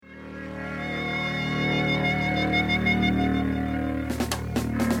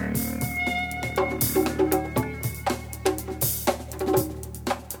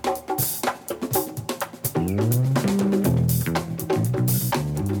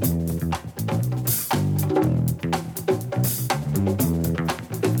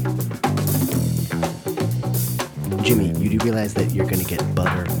realize that you're going to get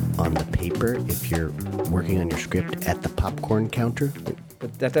butter on the paper if you're working on your script at the popcorn counter?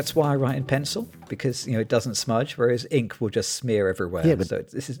 But that's why I write in pencil, because it doesn't smudge, whereas ink will just smear everywhere. Yeah, but so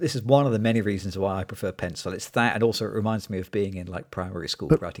this is one of the many reasons why I prefer pencil. It's that, and also it reminds me of being in like primary school,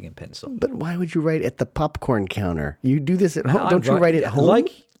 writing in pencil. But why would you write at the popcorn counter? You do this at home. Don't you write at home?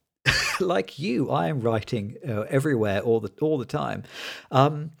 Like you, I am writing everywhere all the time.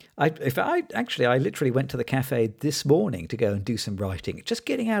 I literally went to the cafe this morning to go and do some writing. Just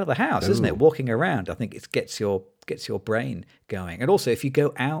getting out of the house, isn't it? Walking around, I think it gets your brain going. And also, if you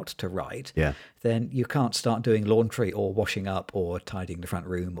go out to write, then you can't start doing laundry or washing up or tidying the front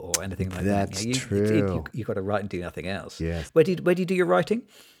room or anything like that. That's true. You've got to write and do nothing else. Yes. Where do you do your writing?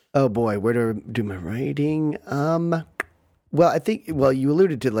 Oh boy, where do I do my writing? Well, I think, you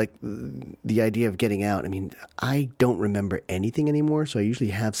alluded to like the idea of getting out. I mean, I don't remember anything anymore, so I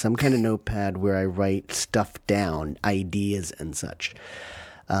usually have some kind of notepad where I write stuff down, ideas and such.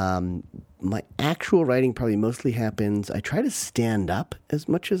 My actual writing probably mostly happens, I try to stand up as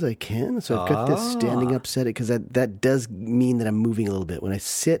much as I can. So I've got this standing up setting, because that does mean that I'm moving a little bit. When I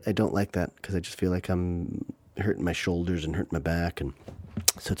sit, I don't like that, because I just feel like I'm hurting my shoulders and hurting my back, and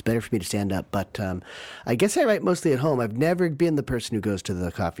so it's better for me to stand up. But I guess I write mostly at home. I've never been the person who goes to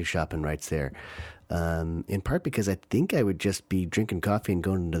the coffee shop and writes there, in part because I think I would just be drinking coffee and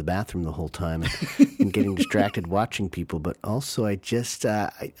going into the bathroom the whole time and getting distracted watching people. But also I just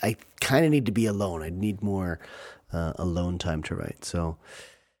I kind of need to be alone. I need more alone time to write. So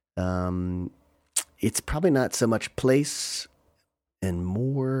it's probably not so much place and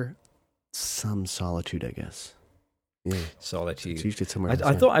more some solitude, I guess. Yeah. Solitude. It's usually somewhere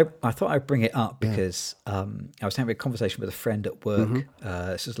I thought I'd bring it up because I was having a conversation with a friend at work.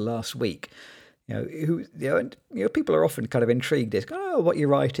 This was last week. People are often kind of intrigued. Is what you're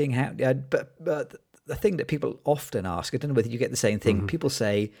writing? How? But the thing that people often ask, I don't know whether you get the same thing. People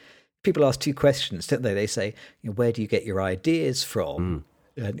ask two questions, don't they? They say, where do you get your ideas from?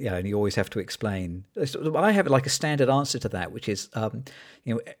 And you always have to explain. I have like a standard answer to that, which is,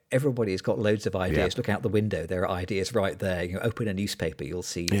 everybody's got loads of ideas. Look out the window; there are ideas right there. Open a newspaper, you'll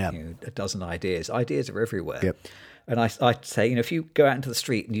see a dozen ideas. Ideas are everywhere. Yep. And I say, if you go out into the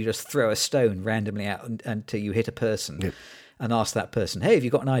street and you just throw a stone randomly out until you hit a person, and ask that person, "Hey, have you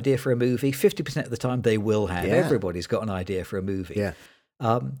got an idea for a movie?" 50% of the time they will have. Yeah. Everybody's got an idea for a movie.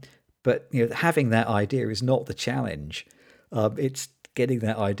 Yeah. But having that idea is not the challenge. It's getting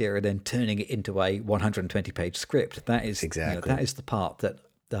that idea and then turning it into a 120-page script. That is exactly that is the part that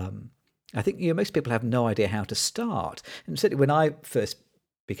I think most people have no idea how to start. And certainly when I first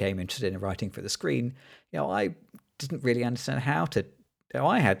became interested in writing for the screen, I didn't really understand how to.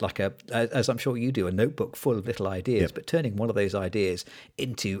 I had as I'm sure you do, a notebook full of little ideas, but turning one of those ideas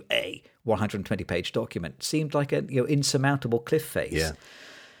into a 120-page document seemed like an insurmountable cliff face. Yeah.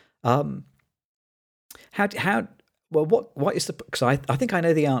 What is the? Because I think I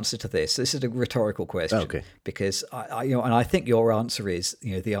know the answer to this. This is a rhetorical question. Okay. Because and I think your answer is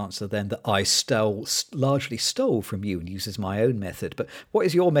the answer then that I largely stole from you and use as my own method. But what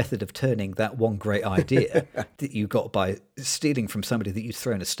is your method of turning that one great idea that you got by stealing from somebody that you'd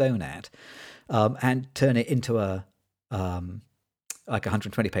thrown a stone at, and turn it into a like a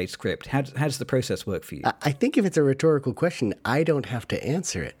 120-page script? How does the process work for you? I think if it's a rhetorical question, I don't have to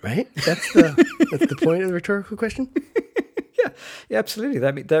answer it, right? That's the point of the rhetorical question? Yeah, absolutely.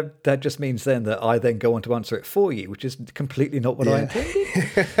 That just means then that I then go on to answer it for you, which is completely not what I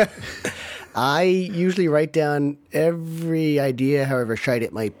intended. I usually write down every idea, however shite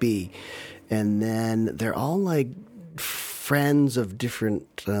it might be, and then they're all like friends of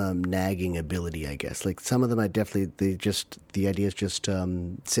different nagging ability, I guess. Like some of them, the ideas just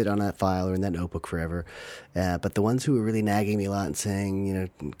sit on that file or in that notebook forever. But the ones who are really nagging me a lot and saying,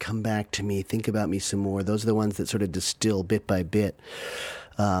 come back to me, think about me some more, those are the ones that sort of distill bit by bit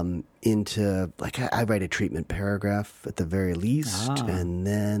into, like, I write a treatment paragraph at the very least, and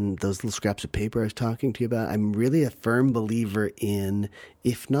then those little scraps of paper I was talking to you about. I'm really a firm believer in,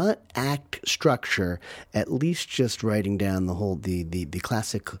 if not act structure, at least just writing down the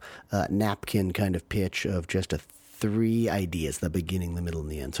classic napkin kind of pitch of just 3 ideas, the beginning, the middle,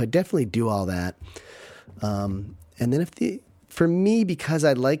 and the end. So I definitely do all that. And then for me, because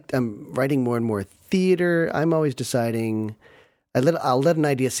I'm writing more and more theater, I'm always deciding, I'll let an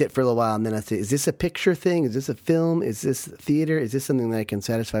idea sit for a little while, and then I say, is this a picture thing? Is this a film? Is this theater? Is this something that I can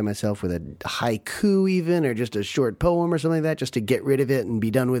satisfy myself with a haiku even, or just a short poem or something like that, just to get rid of it and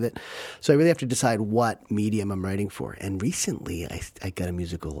be done with it? So I really have to decide what medium I'm writing for. And recently I got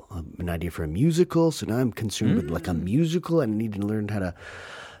an idea for a musical, so now I'm concerned with like a musical. I need to learn how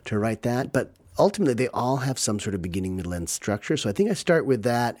to write that. But ultimately they all have some sort of beginning, middle, end structure. So I think I start with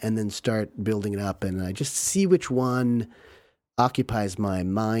that and then start building it up, and I just see which one occupies my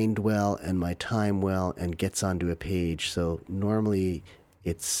mind well and my time well and gets onto a page. So normally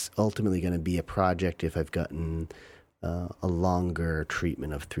it's ultimately going to be a project if I've gotten a longer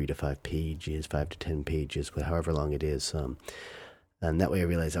treatment of 3 to 5 pages, 5 to 10 pages, however long it is. And that way I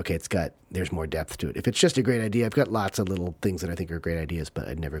realize, okay, there's more depth to it. If it's just a great idea, I've got lots of little things that I think are great ideas, but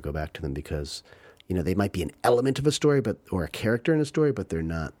I'd never go back to them because, they might be an element of a story, or a character in a story, but they're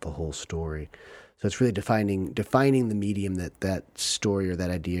not the whole story. So it's really defining the medium that story or that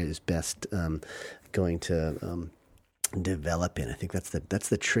idea is best going to develop in. I think that's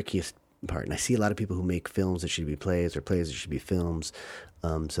the trickiest part. And I see a lot of people who make films that should be plays or plays that should be films.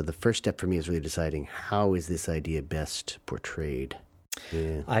 So the first step for me is really deciding how is this idea best portrayed.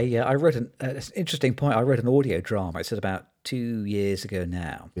 Yeah. I read an interesting point. I read an audio drama. It's about 2 years ago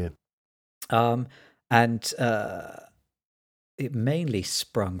now. Yeah. And it mainly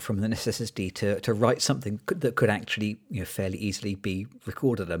sprung from the necessity to write something that could actually, fairly easily be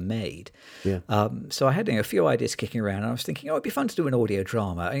recorded and made. Yeah. So I had a few ideas kicking around, and I was thinking, it'd be fun to do an audio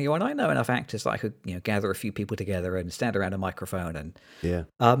drama. And I know enough actors that I could, gather a few people together and stand around a microphone, and yeah.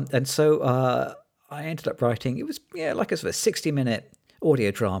 And so I ended up writing. It was like a sort of 60-minute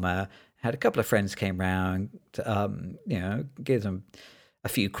audio drama. Had a couple of friends came round, give them a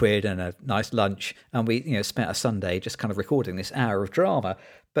few quid and a nice lunch, and we spent a Sunday just kind of recording this hour of drama.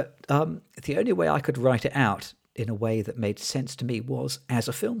 But the only way I could write it out in a way that made sense to me was as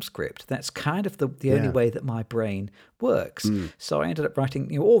a film script. That's kind of the only way that my brain works. So I ended up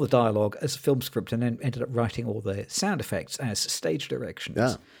writing all the dialogue as a film script, and then ended up writing all the sound effects as stage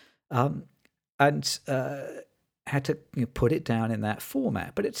directions. And had to put it down in that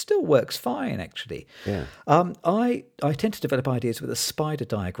format, but it still works fine, actually. Yeah. I tend to develop ideas with a spider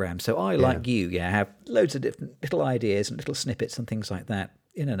diagram. So I, like you, have loads of different little ideas and little snippets and things like that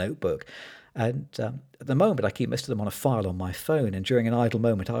in a notebook. And at the moment, I keep most of them on a file on my phone. And during an idle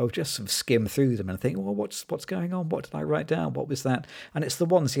moment, I will just sort of skim through them and think, well, what's going on? What did I write down? What was that? And it's the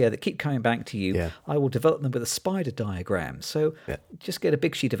ones, that keep coming back to you. Yeah. I will develop them with a spider diagram. So just get a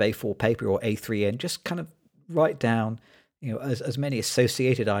big sheet of A4 paper or A3 and just kind of write down, as many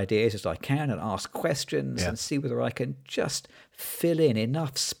associated ideas as I can, and ask questions and see whether I can just fill in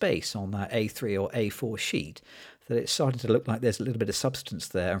enough space on that A3 or A4 sheet that it's starting to look like there's a little bit of substance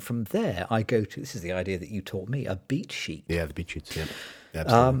there. And from there, I go to, this is the idea that you taught me, a beat sheet. Yeah, the beat sheets. Yeah,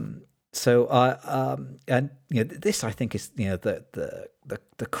 absolutely. This I think is the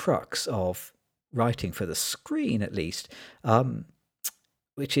crux of writing for the screen, at least.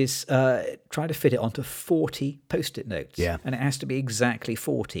 Which is trying to fit it onto 40 Post-it notes. Yeah. And it has to be exactly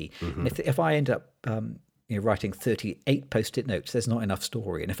 40. Mm-hmm. And if I end up writing 38 Post-it notes, there's not enough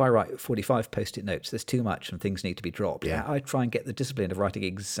story. And if I write 45 Post-it notes, there's too much and things need to be dropped. Yeah. I try and get the discipline of writing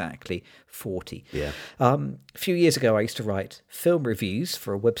exactly 40. Yeah. A few years ago, I used to write film reviews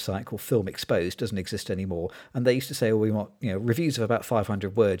for a website called Film Exposed. Doesn't exist anymore. And they used to say, we want reviews of about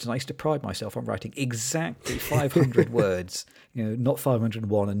 500 words. And I used to pride myself on writing exactly 500 words, not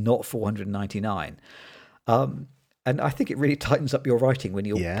 501 and not 499. And I think it really tightens up your writing when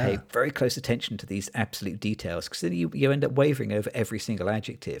you pay very close attention to these absolute details, because then you end up wavering over every single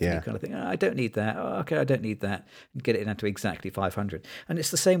adjective. And you kind of think, I don't need that. Oh, okay, I don't need that. And get it down to exactly 500. And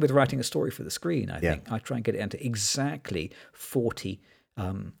it's the same with writing a story for the screen, I think. I try and get it down to exactly 40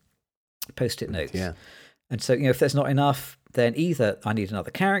 Post-it notes. Yeah. And so, if there's not enough, then either I need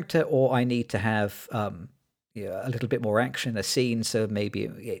another character or I need to have a little bit more action, a scene, so maybe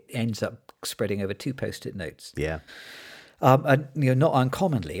it ends up spreading over 2 Post-it notes. Yeah. And not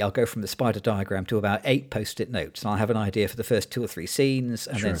uncommonly, I'll go from the spider diagram to about 8 Post-it notes, and I'll have an idea for the first 2 or 3 scenes,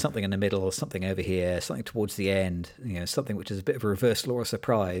 and then something in the middle, or something over here, something towards the end, something which is a bit of a reversal or a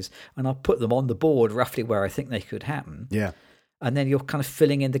surprise, and I'll put them on the board roughly where I think they could happen. Yeah. And then you're kind of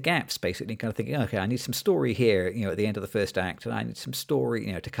filling in the gaps, basically, kind of thinking, okay, I need some story here, at the end of the first act, and I need some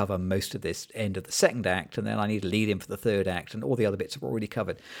story, to cover most of this end of the second act, and then I need a lead in for the third act, and all the other bits are already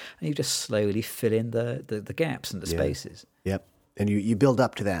covered. And you just slowly fill in the gaps and the spaces. Yep. And you build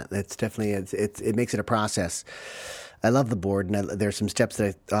up to that. That's definitely, it makes it a process. I love the board, and there's some steps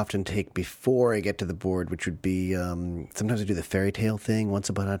that I often take before I get to the board, which would be sometimes I do the fairy tale thing. Once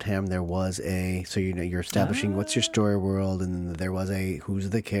upon a time, there was so you're establishing what's your story world, and then there was who's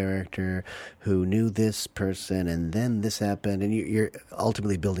the character, who knew this person, and then this happened, and you're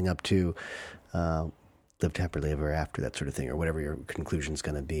ultimately building up to live happily ever after, that sort of thing, or whatever your conclusion's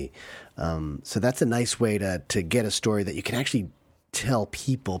going to be. So that's a nice way to get a story that you can actually tell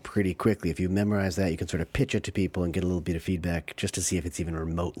people pretty quickly. If you memorize that, you can sort of pitch it to people and get a little bit of feedback just to see if it's even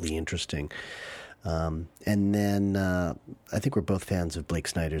remotely interesting. And then I think we're both fans of Blake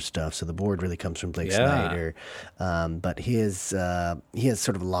Snyder's stuff, so the board really comes from Blake Snyder. But he has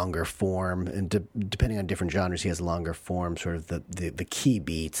sort of longer form, and depending on different genres, he has longer form, sort of the key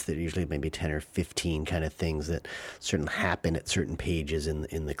beats that are usually maybe 10 or 15 kind of things that certainly happen at certain pages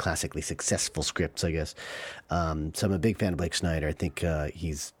in the classically successful scripts, I guess. So I'm a big fan of Blake Snyder. I think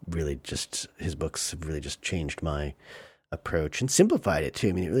his books have really just changed my approach and simplified it too.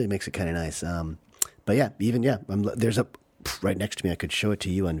 I mean, it really makes it kind of nice. But there's a right next to me. I could show it to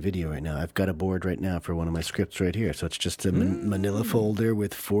you on video right now. I've got a board right now for one of my scripts right here. So it's just a manila folder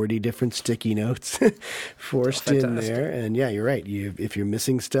with 40 different sticky notes forced in there. And yeah, you're right. If you're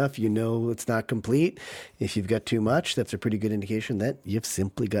missing stuff, it's not complete. If you've got too much, that's a pretty good indication that you've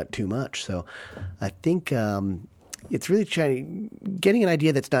simply got too much. So I think it's really getting an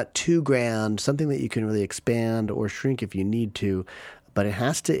idea that's not too grand, something that you can really expand or shrink if you need to. But it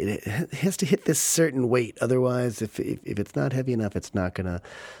has to hit this certain weight. Otherwise, if it's not heavy enough, it's not going to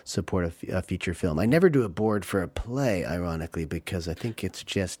support a feature film. I never do a board for a play, ironically, because I think it's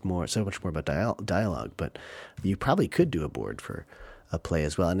just so much more about dialogue. But you probably could do a board for a play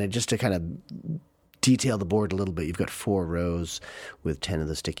as well. And then just to kind of detail the board a little bit, you've got 4 rows with 10 of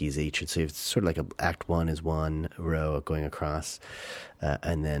the stickies each. And so it's sort of like Act 1 is 1 row going across,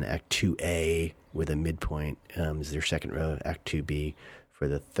 and then Act 2A with a midpoint is their second row, Act 2B for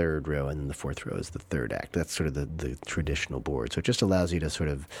the third row, and then the fourth row is the third act. That's sort of the traditional board. So it just allows you to sort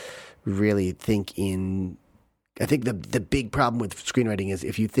of really think in. I think the big problem with screenwriting is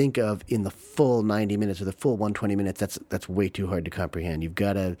if you think of in the full 90 minutes or the full 120 minutes, that's way too hard to comprehend. You've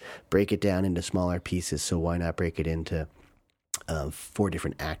got to break it down into smaller pieces. So why not break it into 4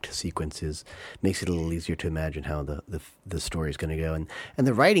 different act sequences? Makes it a little easier to imagine how the story is going to go. And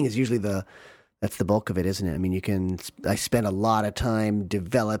the writing is usually that's the bulk of it, isn't it? I mean, I spend a lot of time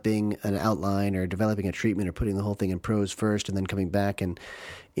developing an outline or developing a treatment or putting the whole thing in prose first and then coming back and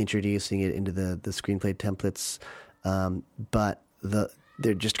introducing it into the screenplay templates. But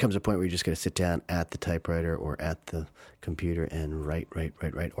there just comes a point where you just got to sit down at the typewriter or at the computer and write,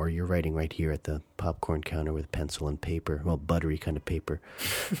 or you're writing right here at the popcorn counter with pencil and paper, well, buttery kind of paper.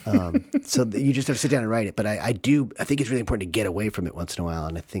 So you just have to sit down and write it. But I think it's really important to get away from it once in a while.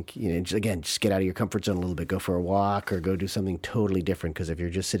 And I think, just get out of your comfort zone a little bit, go for a walk or go do something totally different. Because if you're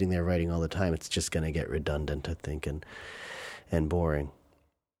just sitting there writing all the time, it's just going to get redundant, I think, and boring.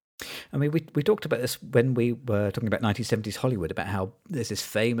 I mean, we talked about this when we were talking about 1970s Hollywood, about how there's this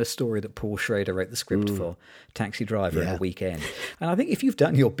famous story that Paul Schrader wrote the script for Taxi Driver in a weekend. And I think if you've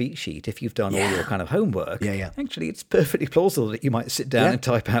done your beat sheet, if you've done all your kind of homework, actually it's perfectly plausible that you might sit down and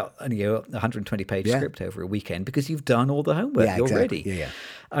type out a 120-page script over a weekend because you've done all the homework. You're ready. Yeah.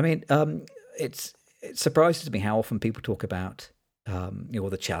 I mean, it surprises me how often people talk about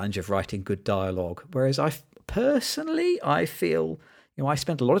the challenge of writing good dialogue, whereas I feel... I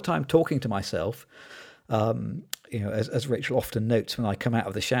spent a lot of time talking to myself. As Rachel often notes, when I come out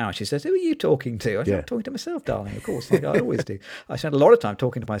of the shower, she says, "Who are you talking to?" I said, "I'm talking to myself, darling, of course, like I always do." I spent a lot of time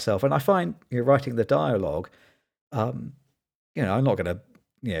talking to myself, and I find writing the dialogue, I'm not going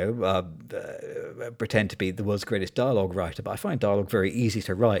to pretend to be the world's greatest dialogue writer, but I find dialogue very easy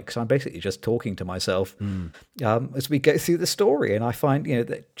to write because I'm basically just talking to myself as we go through the story, and I find that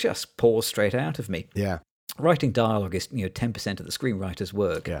it just pours straight out of me. Yeah. Writing dialogue is 10% of the screenwriter's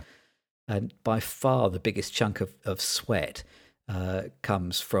work, and by far the biggest chunk of sweat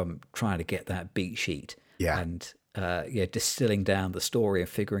comes from trying to get that beat sheet and distilling down the story and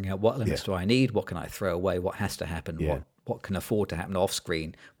figuring out what elements do I need, what can I throw away, what has to happen, what can afford to happen off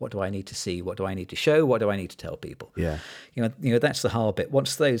screen, what do I need to see, what do I need to show, what do I need to tell people. That's the hard bit.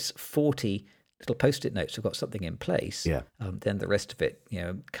 Once those 40 little post-it notes have got something in place, then the rest of it,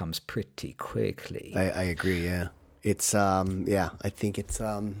 comes pretty quickly. I agree. Yeah, it's I think it's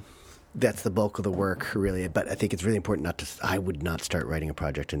that's the bulk of the work, really. But I think it's really important I would not start writing a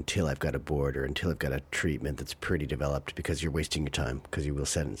project until I've got a board or until I've got a treatment that's pretty developed, because you're wasting your time, because you will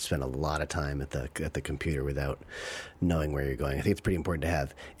spend a lot of time at the computer without knowing where you're going. I think it's pretty important to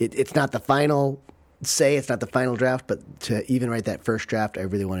have it. It's not the final say, it's not the final draft, but to even write that first draft, I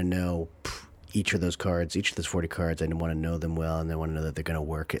really want to know each of those 40 cards, I want to know them well, and I want to know that they're going to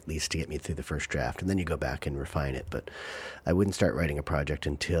work at least to get me through the first draft. And then you go back and refine it. But I wouldn't start writing a project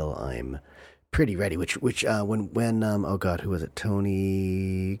until I'm pretty ready. When oh God, who was it?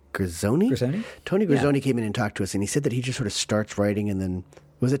 Tony Grisoni? Tony Grisoni came in and talked to us, and he said that he just sort of starts writing, and then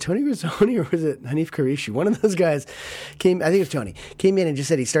was it Tony Grisoni or was it Hanif Kureishi? One of those guys came. I think it was Tony. Came in and just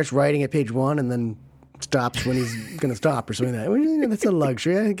said he starts writing at page 1, and then stops when he's going to stop or something like that. Well, that's a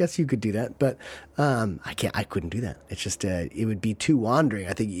luxury. I guess you could do that, but I couldn't do that. It's just it would be too wandering.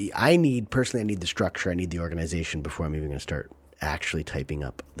 I think I need the structure. I need the organization before I'm even going to start actually typing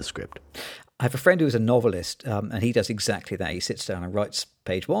up the script. I have a friend who's a novelist, and he does exactly that. He sits down and writes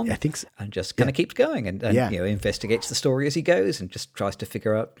page one, I think so. and just kind of keeps going and investigates the story as he goes, and just tries to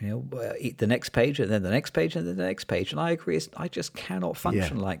figure out the next page, and then the next page, and then the next page. And I agree, I just cannot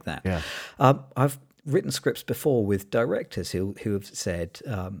function like that. Yeah. I've written scripts before with directors who have said,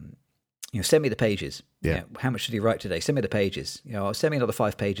 send me the pages. Yeah. How much did you write today? Send me the pages. Send me another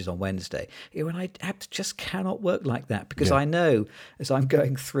 5 pages on Wednesday. And I just cannot work like that, because I know as I'm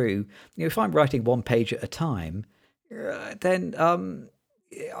going through, if I'm writing 1 page at a time, then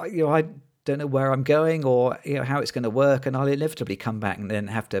I don't know where I'm going or how it's going to work, and I'll inevitably come back and then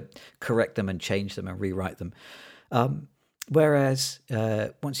have to correct them and change them and rewrite them. Whereas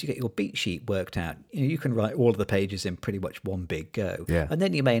once you get your beat sheet worked out, you can write all of the pages in pretty much one big go. Yeah. And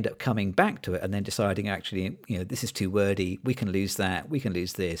then you may end up coming back to it and then deciding, actually, this is too wordy. We can lose that. We can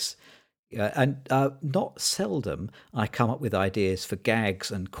lose this. And not seldom I come up with ideas for gags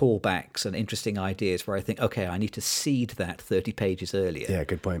and callbacks and interesting ideas where I think, okay, I need to seed that 30 pages earlier. Yeah,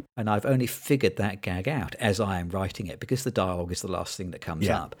 good point. And I've only figured that gag out as I am writing it, because the dialogue is the last thing that comes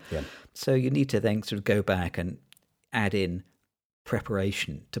up. Yeah. So you need to then sort of go back and add in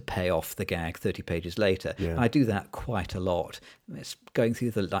preparation to pay off the gag 30 pages later. Yeah. I do that quite a lot. It's going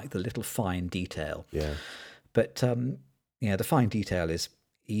through the little fine detail. Yeah. But the fine detail is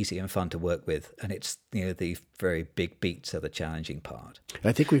easy and fun to work with, and it's the very big beats are the challenging part.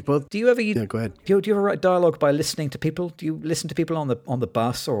 I think we've both. Do you ever? Go ahead. Do you ever write dialogue by listening to people? Do you listen to people on the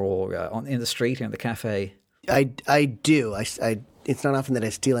bus or in the street or in the cafe? I do. It's not often that I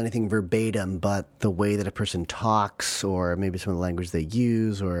steal anything verbatim, but the way that a person talks, or maybe some of the language they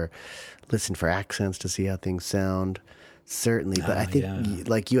use, or listen for accents to see how things sound. Certainly, but I think,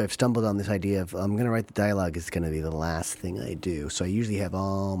 like you, I've stumbled on this idea of I'm going to write the dialogue is going to be the last thing I do. So I usually have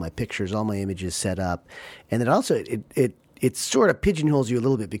all my pictures, all my images set up, and it also it sort of pigeonholes you a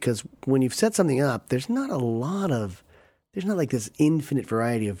little bit, because when you've set something up, there's not like this infinite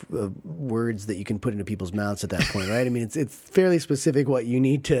variety of words that you can put into people's mouths at that point, right? I mean, it's fairly specific what you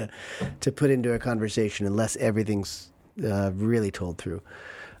need to put into a conversation, unless everything's really told through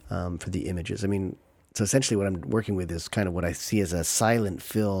for the images. I mean, so essentially what I'm working with is kind of what I see as a silent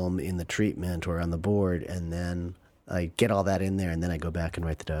film in the treatment or on the board, and then I get all that in there, and then I go back and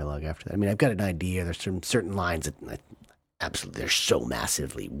write the dialogue after that. I mean, I've got an idea. There's some certain lines that absolutely, they're so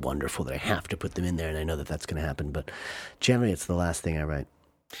massively wonderful that I have to put them in there, and I know that that's going to happen. But generally, it's the last thing I write.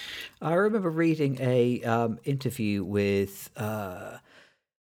 I remember reading a interview with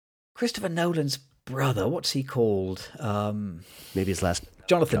Christopher Nolan's brother. What's he called? Maybe his last...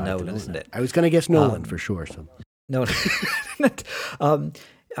 Jonathan Nolan, isn't it? I was going to guess Nolan for sure. So Nolan.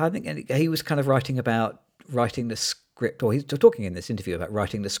 I think he was kind of writing about writing the script, or he's talking in this interview about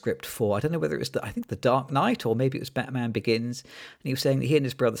writing the script for, I don't know whether it was the Dark Knight, or maybe it was Batman Begins. And he was saying that he and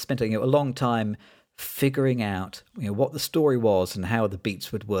his brother spent a long time figuring out what the story was and how the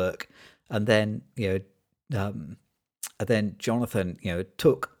beats would work, and then Jonathan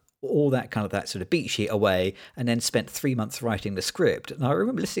took all that sort of beat sheet away and then spent 3 months writing the script. And I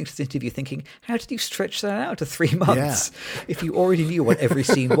remember listening to this interview thinking, how did you stretch that out to 3 months if you already knew what every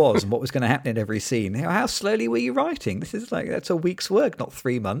scene was and what was going to happen in every scene? How slowly were you writing? This is that's a week's work, not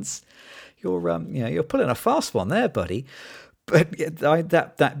 3 months. You're pulling a fast one there, buddy. But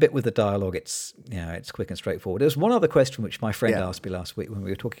that bit with the dialogue, it's quick and straightforward. There's one other question which my friend asked me last week when we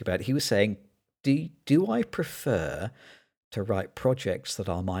were talking about it. He was saying, do I prefer to write projects that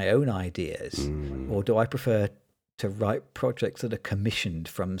are my own ideas, or do I prefer to write projects that are commissioned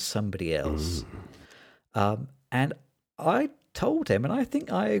from somebody else? And I told him, and I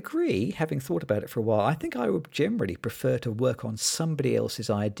think I agree, having thought about it for a while, I think I would generally prefer to work on somebody else's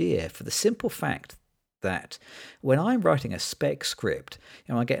idea, for the simple fact that when I'm writing a spec script,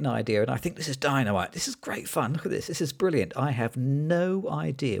 I get an idea and I think, this is dynamite, this is great fun, look at this is brilliant. I have no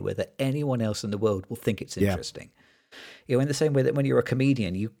idea whether anyone else in the world will think it's interesting. In the same way that when you're a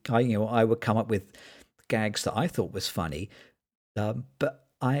comedian, I would come up with gags that I thought was funny, but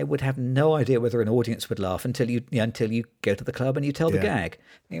I would have no idea whether an audience would laugh until you go to the club and you tell the gag.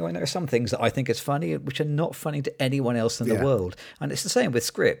 And there are some things that I think is funny which are not funny to anyone else in the world. And it's the same with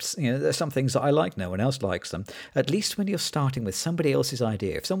scripts. There are some things that I like, no one else likes them. At least when you're starting with somebody else's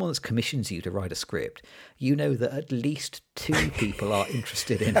idea, if someone commissions you to write a script, you know that at least two people are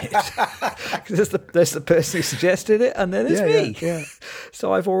interested in it. there's the person who suggested it, and then there's me. Yeah.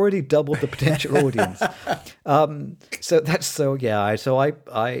 So I've already doubled the potential audience. So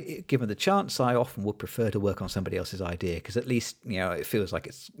I given the chance, I often would prefer to work on somebody else's idea, because at least it feels like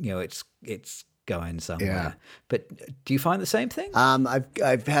it's going somewhere. Yeah. But do you find the same thing?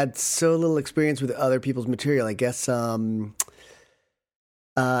 I've had so little experience with other people's material. I guess I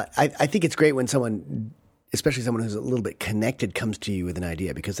think it's great when someone, especially someone who's a little bit connected, comes to you with an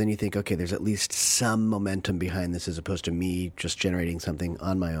idea, because then you think, okay, there's at least some momentum behind this, as opposed to me just generating something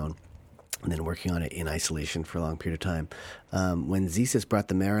on my own and then working on it in isolation for a long period of time. When Zisas brought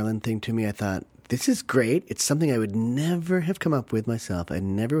the Maryland thing to me, I thought, this is great. It's something I would never have come up with myself. I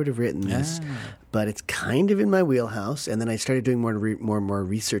never would have written this, but it's kind of in my wheelhouse. And then I started doing more and more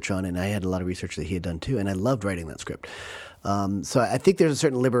research on it, and I had a lot of research that he had done too, and I loved writing that script. So I think there's a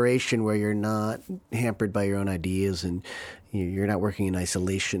certain liberation where you're not hampered by your own ideas, and you're not working in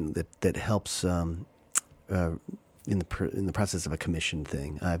isolation that helps in the process of a commission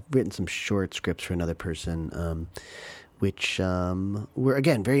thing. I've written some short scripts for another person, which were,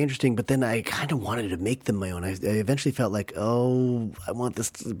 again, very interesting, but then I kind of wanted to make them my own. I eventually felt like, I want this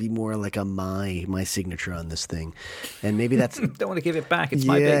to be more like my signature on this thing. And maybe that's... Don't want to give it back. It's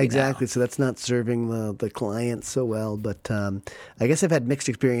my baby Yeah, exactly. now. So that's not serving the client so well. But I guess I've had mixed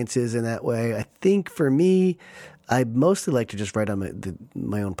experiences in that way. I think for me, I mostly like to just write on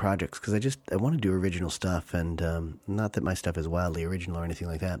my own projects, because I want to do original stuff. And not that my stuff is wildly original or anything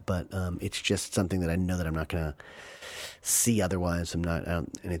like that, but it's just something that I know that I'm not going to see otherwise. And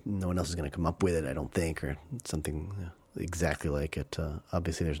no one else is going to come up with it, I don't think, or something exactly like it.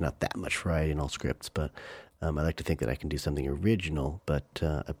 Obviously, there's not that much variety in all scripts, but I like to think that I can do something original. But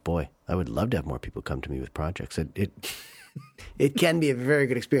boy, I would love to have more people come to me with projects. It can be a very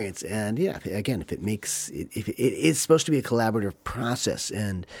good experience. And yeah, again, if it is supposed to be a collaborative process,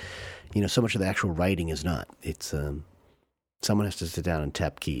 and so much of the actual writing is not. It's someone has to sit down and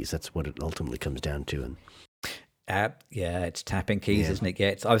tap keys. That's what it ultimately comes down to. And it's tapping keys, isn't it?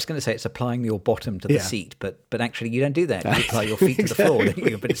 Yeah, I was going to say it's applying your bottom to the seat, but actually you don't do that. You apply your feet to the floor, don't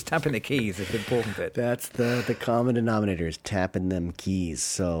you? But it's tapping the keys is the important bit. That's the common denominator, is tapping them keys.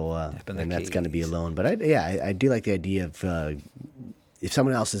 So that's going to be alone. But I do like the idea of if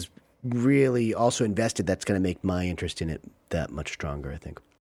someone else is really also invested, that's going to make my interest in it that much stronger, I think.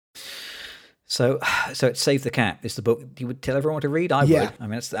 So it's Save the Cat. It's the book you would tell everyone to read. I would. I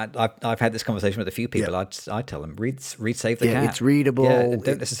mean, I've had this conversation with a few people. I'd tell them read Save the Cat. It's readable. Yeah,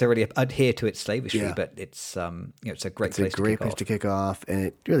 don't necessarily adhere to its slavishry, but it's it's a great place to kick off, and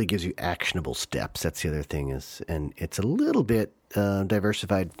it really gives you actionable steps. That's the other thing and it's a little bit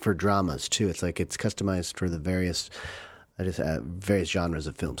diversified for dramas too. It's like it's customized for the various genres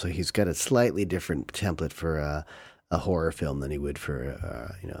of film. So he's got a slightly different template for a horror film than he would for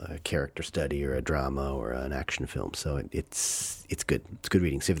a character study or a drama or an action film. So it's good. It's good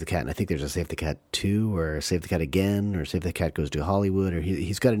reading. Save the Cat, and I think there's a Save the Cat 2 or Save the Cat Again or Save the Cat Goes to Hollywood, or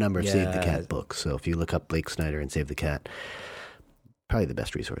he's got a number of Save the Cat books. So if you look up Blake Snyder and Save the Cat, probably the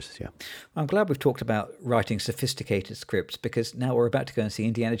best resources. Yeah. I'm glad we've talked about writing sophisticated scripts, because now we're about to go and see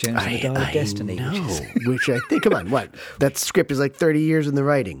Indiana Jones and the Dial of Destiny. Which I think, come on, what? That script is like 30 years in the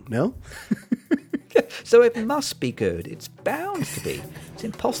writing, no? So it must be good. It's bound to be. It's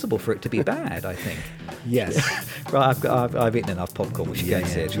impossible for it to be bad, I think. Yes. Right, I've eaten enough popcorn. We should go and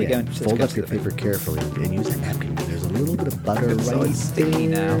see it. Should we go and fold up your paper carefully and use a napkin. There's a little bit of butter right sticky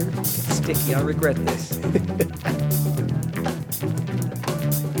there. now. It's sticky. I regret this.